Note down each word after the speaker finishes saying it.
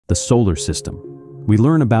the solar system. We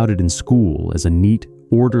learn about it in school as a neat,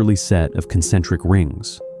 orderly set of concentric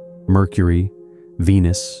rings. Mercury,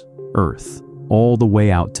 Venus, Earth, all the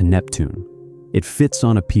way out to Neptune. It fits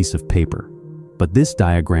on a piece of paper. But this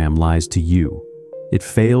diagram lies to you. It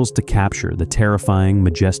fails to capture the terrifying,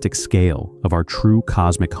 majestic scale of our true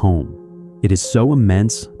cosmic home. It is so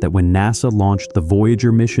immense that when NASA launched the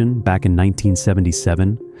Voyager mission back in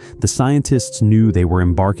 1977, the scientists knew they were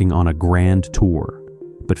embarking on a grand tour.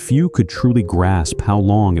 But few could truly grasp how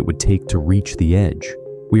long it would take to reach the edge.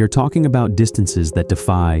 We are talking about distances that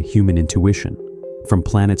defy human intuition. From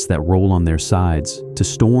planets that roll on their sides to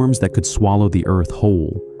storms that could swallow the Earth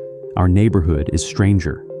whole, our neighborhood is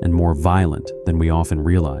stranger and more violent than we often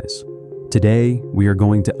realize. Today, we are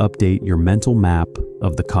going to update your mental map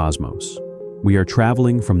of the cosmos. We are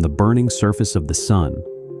traveling from the burning surface of the sun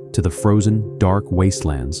to the frozen, dark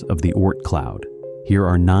wastelands of the Oort Cloud. Here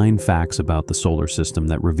are 9 facts about the solar system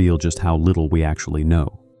that reveal just how little we actually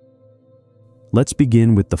know. Let's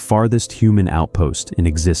begin with the farthest human outpost in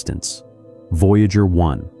existence, Voyager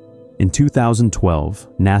 1. In 2012,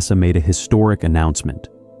 NASA made a historic announcement.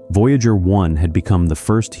 Voyager 1 had become the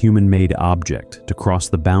first human-made object to cross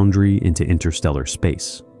the boundary into interstellar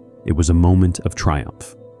space. It was a moment of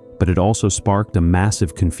triumph. But it also sparked a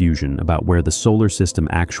massive confusion about where the solar system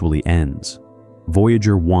actually ends.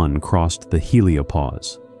 Voyager 1 crossed the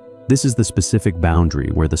heliopause. This is the specific boundary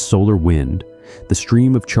where the solar wind, the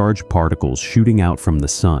stream of charged particles shooting out from the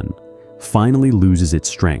sun, finally loses its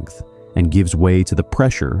strength and gives way to the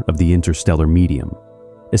pressure of the interstellar medium.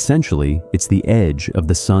 Essentially, it's the edge of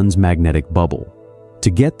the sun's magnetic bubble. To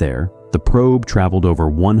get there, the probe traveled over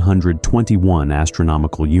 121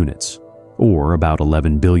 astronomical units, or about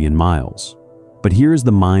 11 billion miles. But here's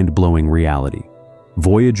the mind-blowing reality.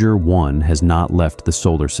 Voyager 1 has not left the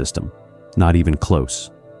solar system, not even close.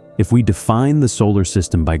 If we define the solar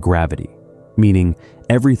system by gravity, meaning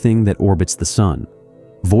everything that orbits the sun,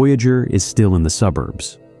 Voyager is still in the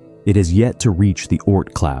suburbs. It has yet to reach the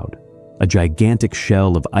Oort Cloud, a gigantic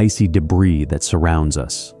shell of icy debris that surrounds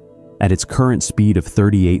us. At its current speed of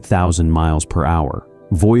 38,000 miles per hour,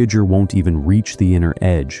 Voyager won't even reach the inner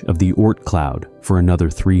edge of the Oort Cloud for another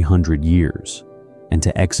 300 years. And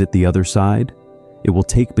to exit the other side, it will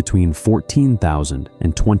take between 14,000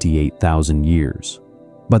 and 28,000 years.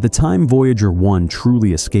 By the time Voyager 1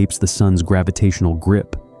 truly escapes the sun's gravitational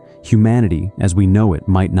grip, humanity as we know it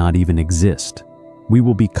might not even exist. We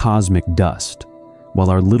will be cosmic dust,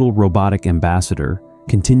 while our little robotic ambassador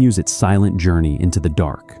continues its silent journey into the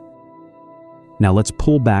dark. Now let's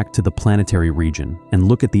pull back to the planetary region and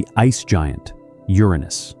look at the ice giant,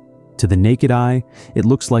 Uranus. To the naked eye, it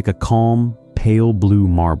looks like a calm, pale blue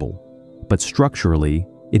marble, but structurally,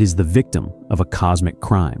 it is the victim of a cosmic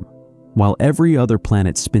crime. While every other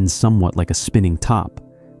planet spins somewhat like a spinning top,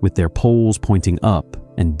 with their poles pointing up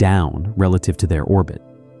and down relative to their orbit,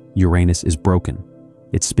 Uranus is broken.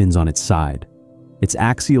 It spins on its side. Its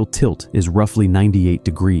axial tilt is roughly 98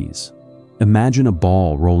 degrees. Imagine a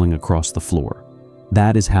ball rolling across the floor.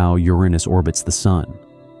 That is how Uranus orbits the sun.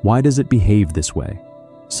 Why does it behave this way?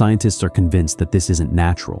 Scientists are convinced that this isn't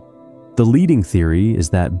natural. The leading theory is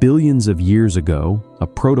that billions of years ago, a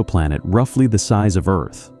protoplanet roughly the size of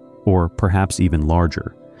Earth, or perhaps even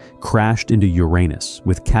larger, crashed into Uranus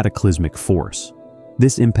with cataclysmic force.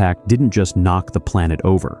 This impact didn't just knock the planet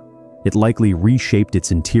over. It likely reshaped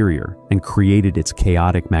its interior and created its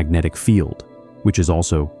chaotic magnetic field, which is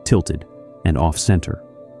also tilted and off-center.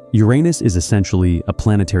 Uranus is essentially a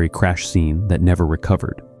planetary crash scene that never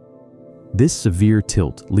recovered. This severe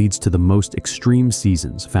tilt leads to the most extreme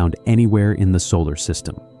seasons found anywhere in the solar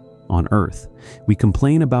system. On Earth, we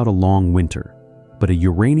complain about a long winter, but a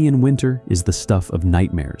Uranian winter is the stuff of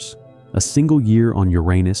nightmares. A single year on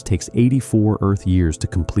Uranus takes 84 Earth years to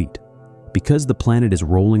complete. Because the planet is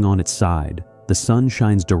rolling on its side, the sun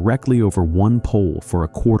shines directly over one pole for a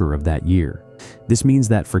quarter of that year. This means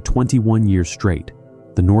that for 21 years straight,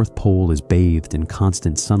 the North Pole is bathed in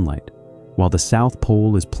constant sunlight, while the South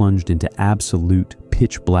Pole is plunged into absolute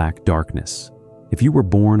pitch-black darkness. If you were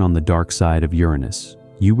born on the dark side of Uranus,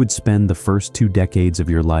 you would spend the first 2 decades of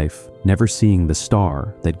your life never seeing the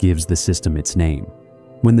star that gives the system its name.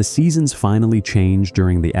 When the seasons finally change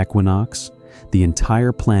during the equinox, the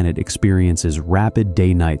entire planet experiences rapid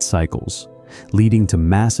day-night cycles, leading to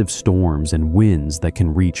massive storms and winds that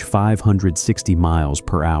can reach 560 miles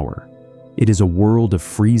per hour. It is a world of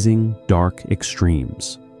freezing, dark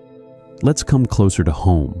extremes. Let's come closer to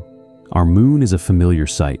home. Our moon is a familiar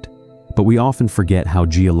sight, but we often forget how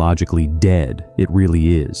geologically dead it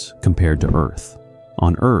really is compared to Earth.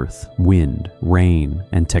 On Earth, wind, rain,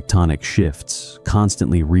 and tectonic shifts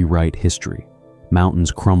constantly rewrite history.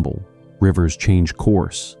 mountains crumble, rivers change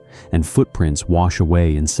course, and footprints wash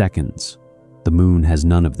away in seconds. The moon has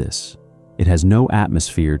none of this. It has no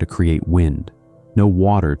atmosphere to create wind, no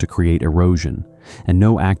water to create erosion, and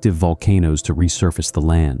no active volcanoes to resurface the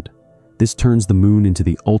land. This turns the moon into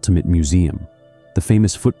the ultimate museum. The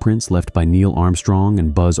famous footprints left by Neil Armstrong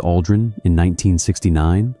and Buzz Aldrin in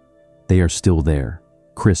 1969, they are still there,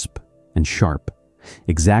 crisp and sharp,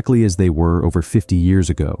 exactly as they were over 50 years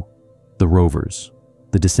ago. The rovers,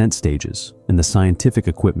 the descent stages, and the scientific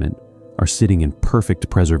equipment are sitting in perfect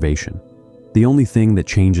preservation. The only thing that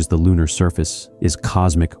changes the lunar surface is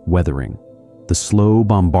cosmic weathering, the slow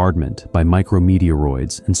bombardment by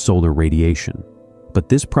micrometeoroids and solar radiation. But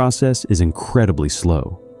this process is incredibly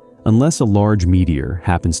slow. Unless a large meteor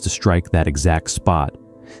happens to strike that exact spot,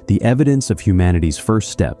 the evidence of humanity's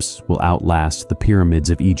first steps will outlast the pyramids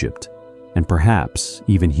of Egypt, and perhaps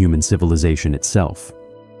even human civilization itself.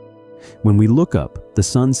 When we look up, the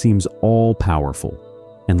sun seems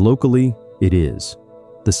all-powerful, and locally, it is.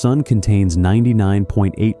 The sun contains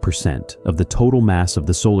 99.8% of the total mass of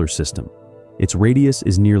the solar system. Its radius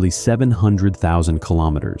is nearly 700,000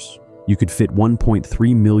 kilometers. You could fit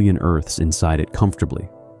 1.3 million Earths inside it comfortably.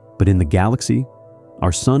 But in the galaxy,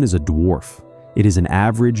 our sun is a dwarf. It is an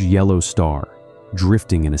average yellow star,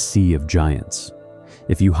 drifting in a sea of giants.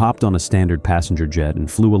 If you hopped on a standard passenger jet and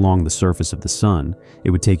flew along the surface of the sun,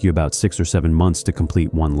 it would take you about 6 or 7 months to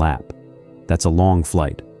complete one lap. That's a long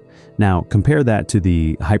flight. Now, compare that to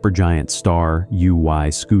the hypergiant star UY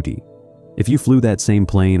Scuti. If you flew that same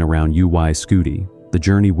plane around UY Scuti, the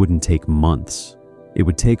journey wouldn't take months. It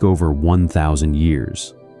would take over 1,000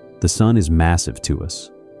 years. The sun is massive to us,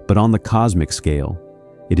 but on the cosmic scale,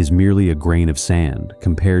 it is merely a grain of sand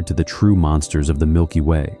compared to the true monsters of the Milky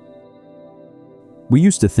Way. We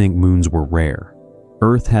used to think moons were rare.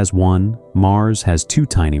 Earth has one, Mars has 2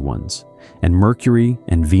 tiny ones, and Mercury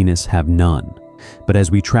and Venus have none. But as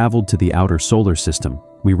we traveled to the outer solar system,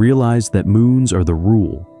 we realized that moons are the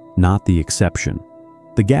rule, not the exception.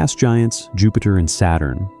 The gas giants, Jupiter and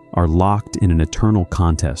Saturn, are locked in an eternal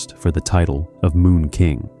contest for the title of Moon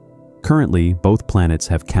King. Currently, both planets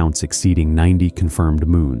have counts exceeding 90 confirmed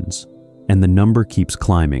moons, and the number keeps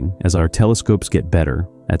climbing as our telescopes get better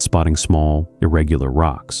at spotting small, irregular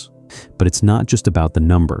rocks. But it's not just about the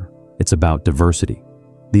number, it's about diversity.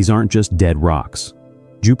 These aren't just dead rocks.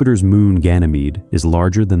 Jupiter's moon Ganymede is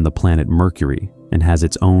larger than the planet Mercury and has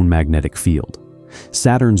its own magnetic field.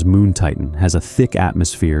 Saturn's moon Titan has a thick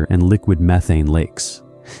atmosphere and liquid methane lakes.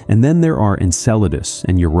 And then there are Enceladus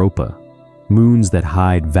and Europa, moons that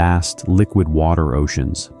hide vast liquid water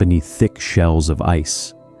oceans beneath thick shells of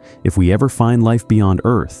ice. If we ever find life beyond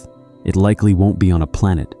Earth, it likely won't be on a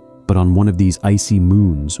planet, but on one of these icy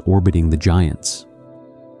moons orbiting the giants.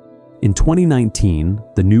 In 2019,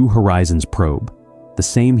 the New Horizons probe, the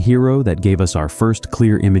same hero that gave us our first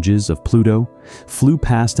clear images of Pluto, flew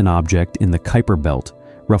past an object in the Kuiper Belt,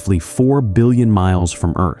 roughly 4 billion miles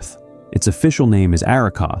from Earth. Its official name is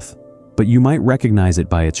Arrokoth, but you might recognize it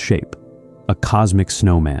by its shape, a cosmic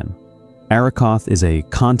snowman. Arrokoth is a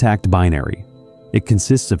contact binary. It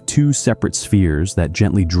consists of 2 separate spheres that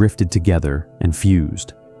gently drifted together and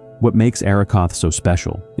fused. What makes Arrokoth so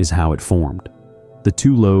special is how it formed. The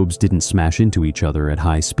 2 lobes didn't smash into each other at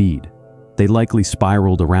high speed. They likely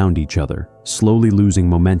spiraled around each other, slowly losing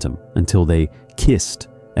momentum until they kissed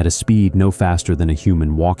at a speed no faster than a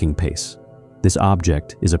human walking pace. This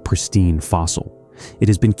object is a pristine fossil. It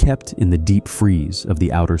has been kept in the deep freeze of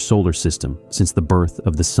the outer solar system since the birth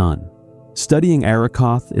of the sun. Studying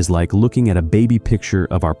Arrokoth is like looking at a baby picture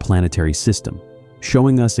of our planetary system,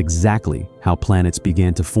 showing us exactly how planets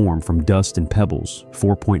began to form from dust and pebbles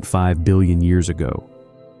 4.5 billion years ago.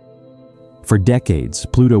 For decades,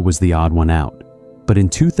 Pluto was the odd one out, but in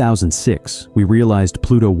 2006, we realized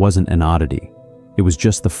Pluto wasn't an oddity. It was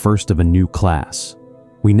just the first of a new class.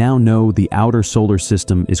 We now know the outer solar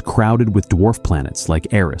system is crowded with dwarf planets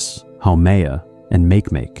like Eris, Haumea, and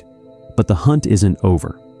Makemake. But the hunt isn't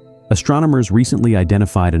over. Astronomers recently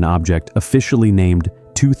identified an object officially named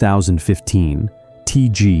 2015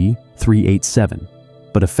 TG387,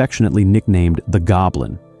 but affectionately nicknamed the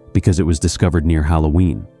Goblin because it was discovered near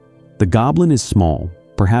Halloween. The Goblin is small,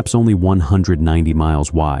 perhaps only 190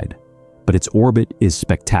 miles wide, but its orbit is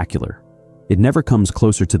spectacular. It never comes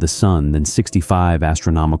closer to the Sun than 65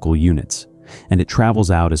 astronomical units, and it travels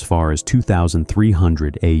out as far as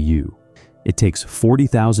 2,300 AU. It takes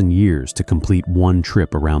 40,000 years to complete one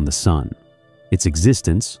trip around the Sun. Its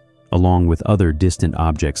existence, along with other distant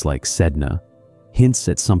objects like Sedna, hints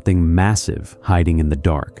at something massive hiding in the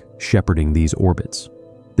dark, shepherding these orbits.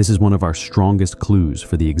 This is one of our strongest clues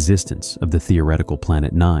for the existence of the theoretical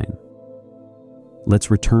Planet 9.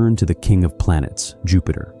 Let's return to the king of planets,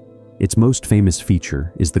 Jupiter. Its most famous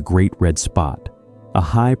feature is the Great Red Spot, a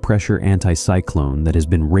high-pressure anticyclone that has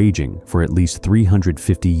been raging for at least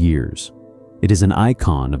 350 years. It is an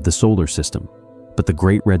icon of the solar system, but the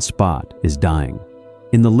Great Red Spot is dying.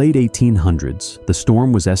 In the late 1800s, the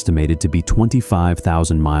storm was estimated to be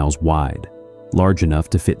 25,000 miles wide, large enough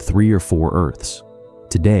to fit 3 or 4 Earths.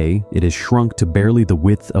 Today, it has shrunk to barely the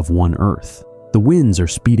width of one Earth. The winds are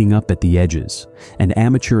speeding up at the edges, and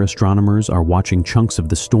amateur astronomers are watching chunks of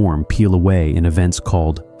the storm peel away in events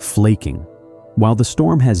called flaking. While the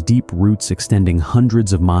storm has deep roots extending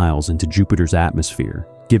hundreds of miles into Jupiter's atmosphere,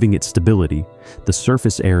 giving it stability, the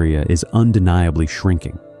surface area is undeniably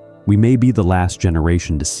shrinking. We may be the last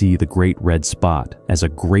generation to see the Great Red Spot as a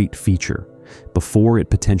great feature before it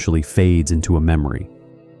potentially fades into a memory.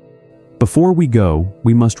 Before we go,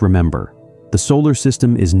 we must remember, the solar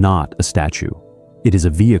system is not a statue. It is a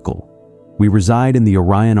vehicle. We reside in the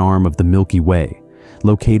Orion arm of the Milky Way,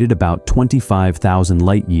 located about 25,000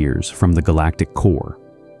 light-years from the galactic core.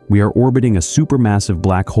 We are orbiting a supermassive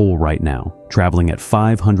black hole right now, traveling at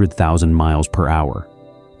 500,000 miles per hour.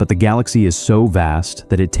 But the galaxy is so vast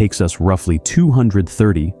that it takes us roughly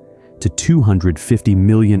 230 to 250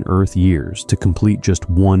 million Earth years to complete just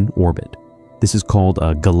one orbit. This is called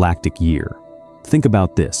a galactic year. Think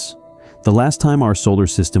about this. The last time our solar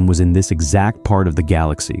system was in this exact part of the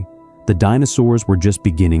galaxy, the dinosaurs were just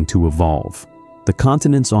beginning to evolve. The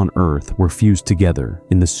continents on Earth were fused together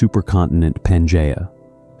in the supercontinent Pangaea.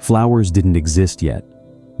 Flowers didn't exist yet.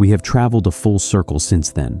 We have traveled a full circle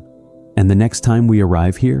since then. And the next time we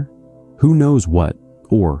arrive here, who knows what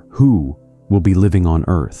or who will be living on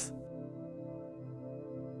Earth.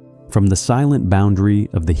 From the silent boundary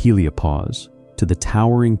of the heliopause to the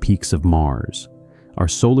towering peaks of Mars, our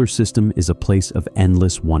solar system is a place of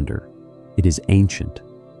endless wonder. It is ancient,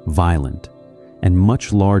 violent, and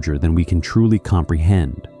much larger than we can truly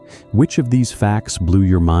comprehend. Which of these facts blew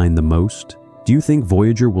your mind the most? Do you think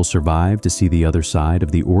Voyager will survive to see the other side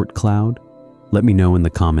of the Oort Cloud? Let me know in the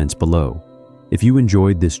comments below. If you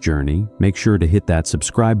enjoyed this journey, make sure to hit that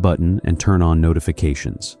subscribe button and turn on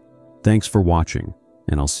notifications. Thanks for watching,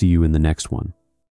 and I'll see you in the next one.